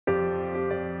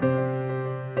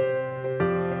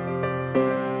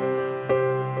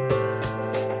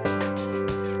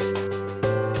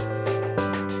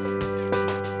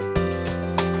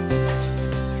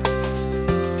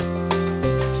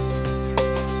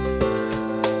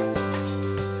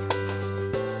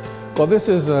Well, this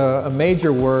is a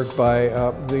major work by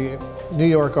the New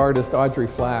York artist Audrey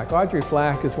Flack. Audrey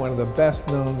Flack is one of the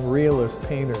best-known realist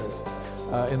painters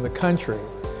in the country.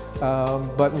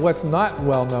 But what's not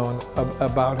well known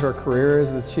about her career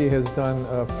is that she has done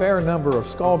a fair number of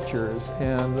sculptures,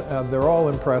 and they're all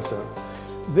impressive.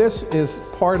 This is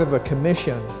part of a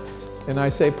commission, and I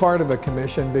say part of a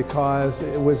commission because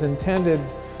it was intended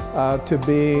to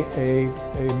be a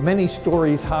many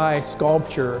stories high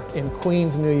sculpture in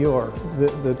Queens, New York.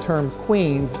 The term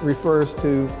Queens refers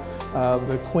to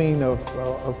the Queen of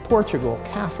Portugal,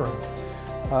 Catherine,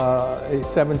 a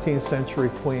 17th century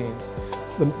queen.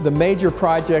 The major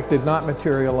project did not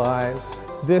materialize.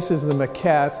 This is the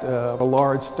maquette, a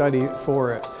large study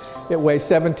for it. It weighs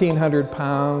 1,700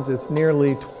 pounds. It's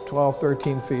nearly 12,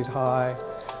 13 feet high.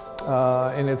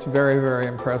 And it's very, very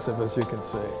impressive, as you can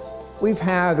see. We've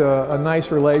had a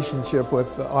nice relationship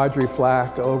with Audrey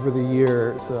Flack over the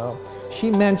years. She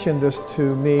mentioned this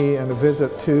to me in a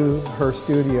visit to her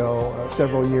studio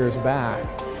several years back.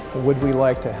 Would we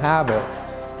like to have it?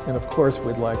 And of course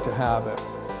we'd like to have it.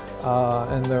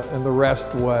 And the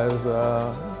rest was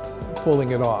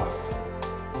pulling it off.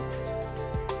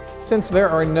 Since there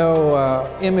are no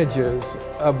images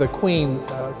of the Queen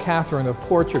Catherine of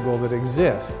Portugal that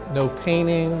exist, no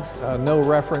paintings, no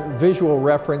visual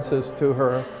references to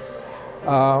her,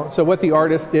 so what the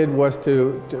artist did was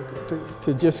to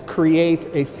just create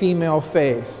a female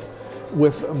face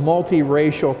with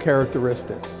multiracial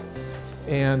characteristics.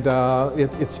 And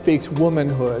it speaks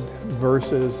womanhood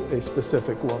versus a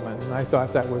specific woman. And I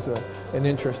thought that was an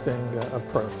interesting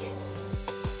approach.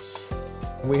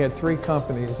 We had 3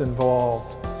 companies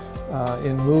involved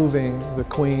in moving the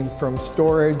Queen from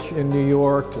storage in New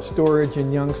York to storage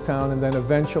in Youngstown, and then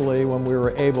eventually, when we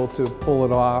were able to pull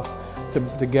it off,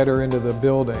 to get her into the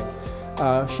building.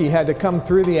 She had to come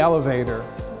through the elevator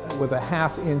with a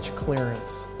 ½ inch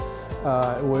clearance.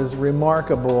 It was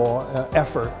remarkable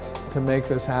effort to make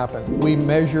this happen. We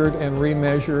measured and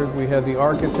remeasured. We had the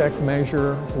architect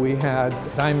measure. We had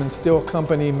Diamond Steel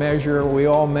Company measure. We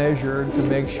all measured to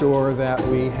make sure that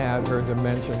we had her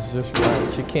dimensions just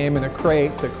right. She came in a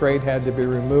crate. The crate had to be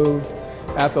removed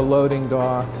at the loading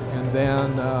dock, and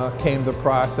then came the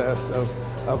process of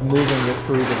moving it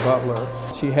through the Butler.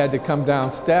 She had to come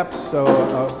down steps, so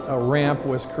a ramp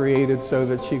was created so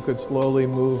that she could slowly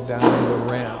move down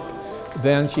the ramp.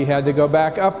 Then she had to go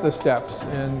back up the steps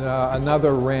and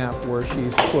another ramp where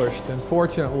she's pushed. And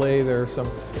fortunately, there are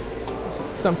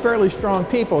some fairly strong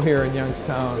people here in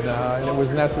Youngstown, and it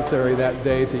was necessary that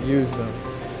day to use them.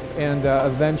 And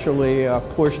eventually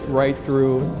pushed right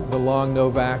through the long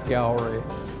Novak gallery.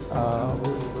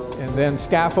 And then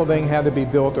scaffolding had to be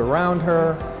built around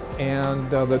her, and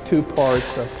the 2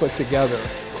 parts put together.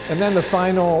 And then the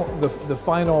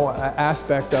final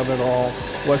aspect of it all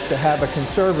was to have a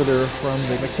conservator from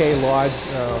the McKay Lodge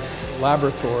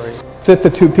laboratory fit the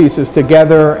 2 pieces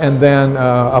together and then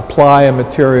apply a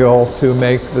material to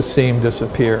make the seam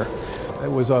disappear.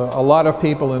 It was a lot of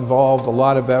people involved, a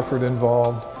lot of effort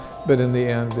involved, but in the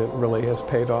end it really has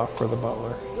paid off for the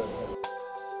Butler.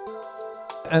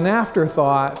 An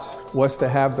afterthought was to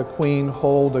have the Queen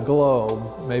hold a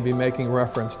globe, maybe making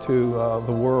reference to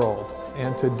the world,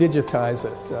 and to digitize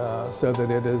it so that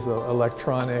it is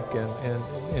electronic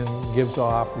and gives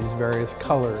off these various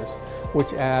colors,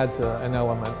 which adds an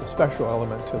element, a special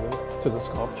element to the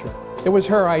sculpture. It was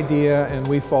her idea, and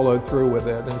we followed through with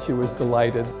it, and she was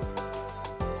delighted.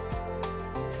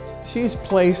 She's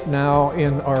placed now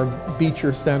in our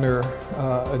Beecher Center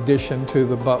addition to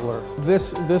the Butler.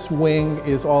 This wing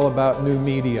is all about new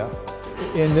media.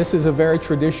 And this is a very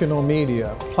traditional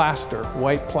media, plaster,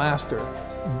 white plaster.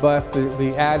 But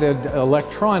the added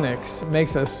electronics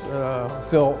makes us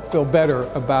feel better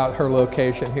about her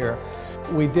location here.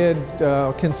 We did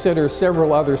consider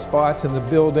several other spots in the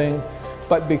building,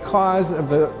 but because of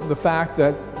the fact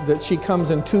that she comes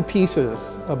in 2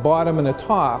 pieces, a bottom and a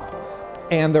top,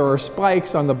 and there are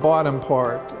spikes on the bottom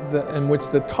part in which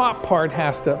the top part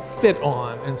has to fit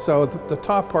on, and so the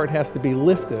top part has to be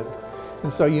lifted,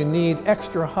 and so you need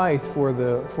extra height for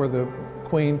the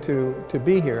Queen to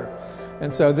be here.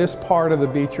 And so this part of the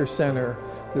Beecher Center,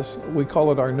 we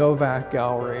call it our Novak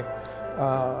Gallery,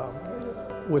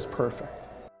 was perfect.